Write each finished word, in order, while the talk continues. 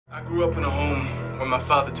I grew up in a home where my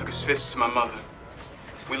father took his fists to my mother.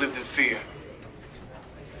 We lived in fear.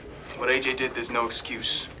 What AJ did, there's no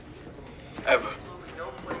excuse. Ever.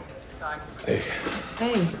 Hey.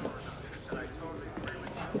 Hey.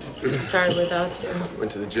 Started without you.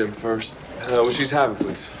 Went to the gym first. What she's having,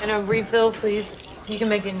 please? And a refill, please. You can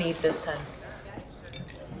make it neat this time.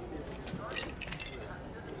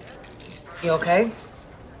 You okay?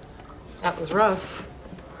 That was rough.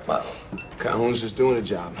 Well, Calhoun's just doing a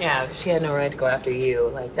job. Yeah, she had no right to go after you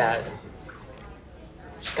like that.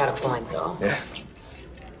 She's got a point, though. Yeah.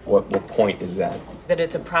 What point is that? That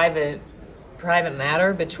it's a private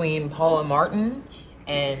matter between Paula Martin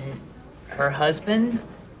and her husband.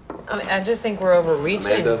 I mean, I just think we're overreaching.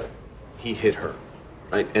 Amanda, he hit her.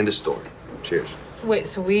 Right? End of story. Cheers. Wait,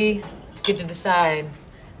 so we get to decide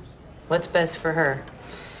what's best for her.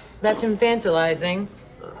 That's infantilizing.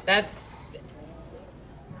 That's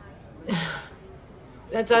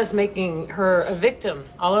us making her a victim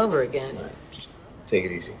all over again. Right, just take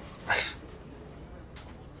it easy.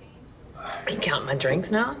 You counting my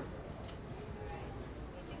drinks now?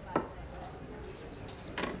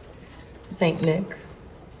 Saint Nick,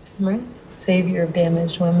 right? Savior of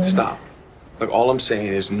damaged women. Stop. Look, all I'm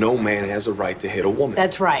saying is no man has a right to hit a woman.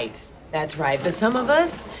 That's right. That's right. But some of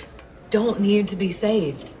us don't need to be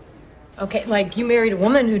saved. Okay, like you married a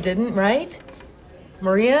woman who didn't, right?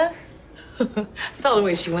 Maria? I saw the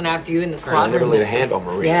way she went after you in the squad. I never laid a hand on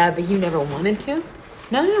Maria. Yeah, but you never wanted to?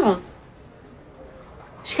 No.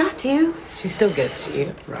 She got to you. She still gets to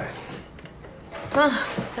you. Right. Huh,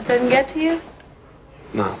 that doesn't get to you?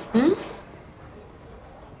 No.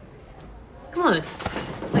 Come on.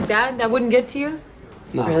 Like that? That wouldn't get to you?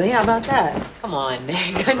 No. Really? How about that? Come on,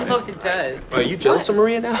 Nick. I know it does. Are you jealous of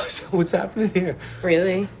Maria now? So what's happening here?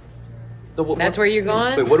 Really? That's where you're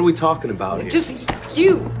going? Wait, what are we talking about here? Just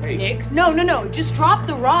you, Hey. Nick. No. Just drop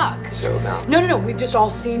the rock. Settle down. No. We've just all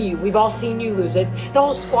seen you. We've all seen you lose it. The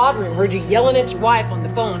whole squadron heard you yelling at your wife on the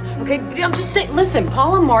phone. Okay, I'm just saying, listen,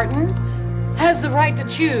 Paula Martin has the right to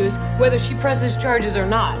choose whether she presses charges or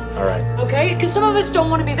not. All right. Okay? Because some of us don't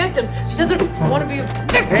want to be victims. She doesn't want to be a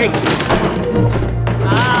victim. Hey!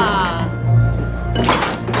 Ah.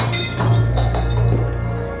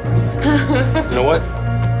 You know what?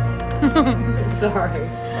 Sorry.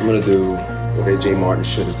 I'm gonna do what AJ Martin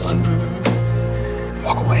should have done.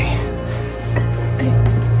 Walk away.